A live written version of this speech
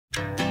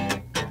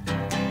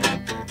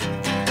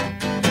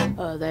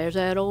There's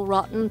that old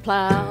rotten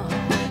plow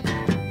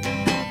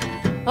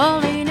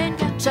leaning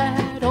against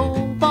that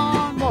old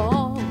barn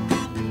wall,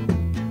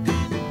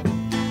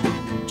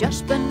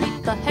 just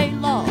beneath the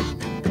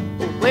hayloft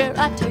where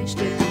I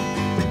tasted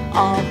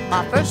of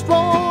my first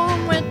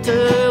warm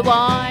winter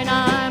wine.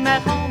 I'm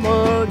at home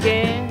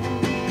again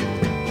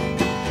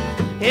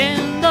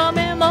in the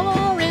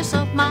memories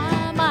of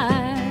my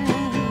mind,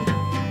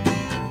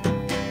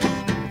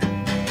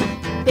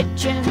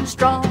 pitching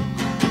straw,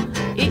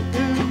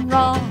 eating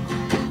raw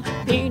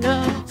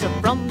peanuts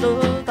from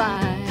the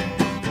vine.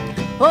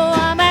 Oh,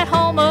 I'm at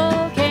home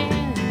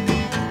again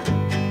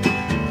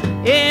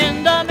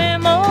in the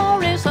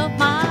memories of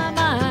my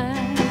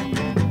mind.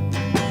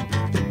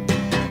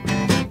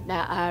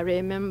 Now I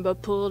remember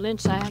pulling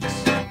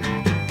sacks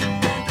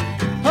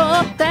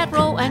up that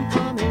road and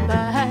coming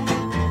back,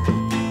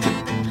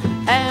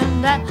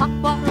 and that hot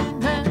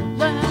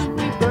watermelon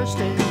we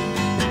bursted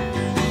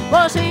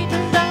was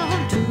eaten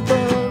down to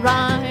the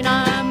Rhine.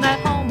 I'm at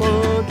home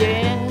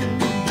again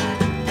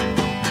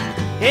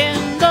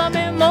in the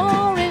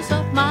memories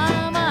of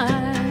my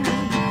mind,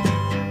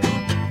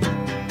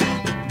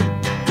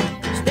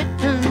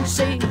 spitting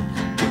seed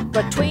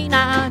between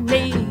our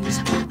knees.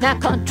 Now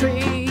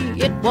country,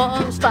 it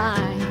was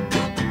fine.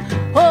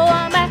 Oh,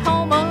 I'm at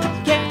home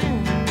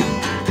again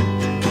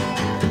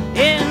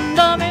in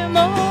the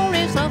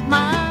memories of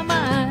my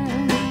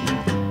mind.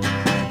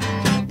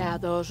 Now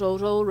those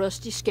old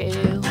rusty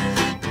scales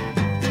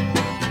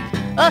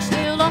are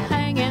still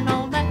hanging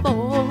on that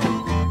board,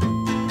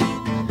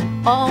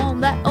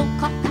 on that old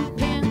cotton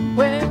pin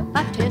where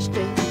I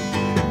tested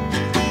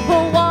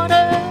for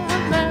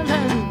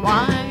watermelon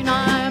wine.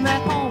 I'm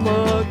at home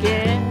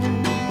again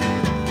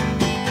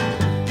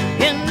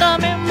in the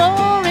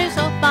memories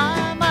of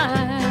my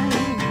mind.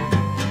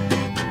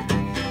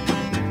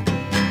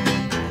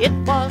 It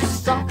was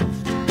soft,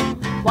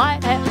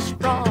 white as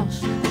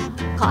frost,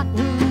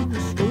 cotton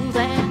smooth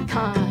and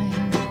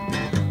kind.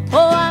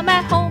 Oh, I'm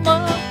at home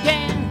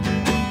again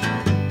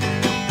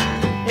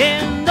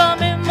in the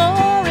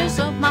memories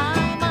of my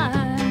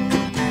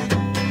mind.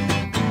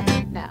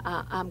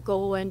 Now I'm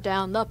going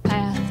down the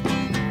path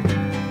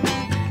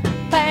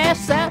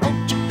past that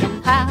old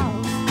chicken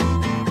house.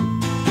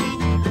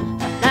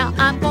 Now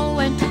I'm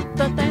going to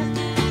the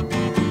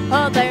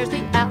left, there's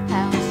the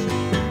outhouse.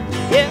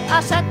 Yeah,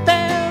 I sat there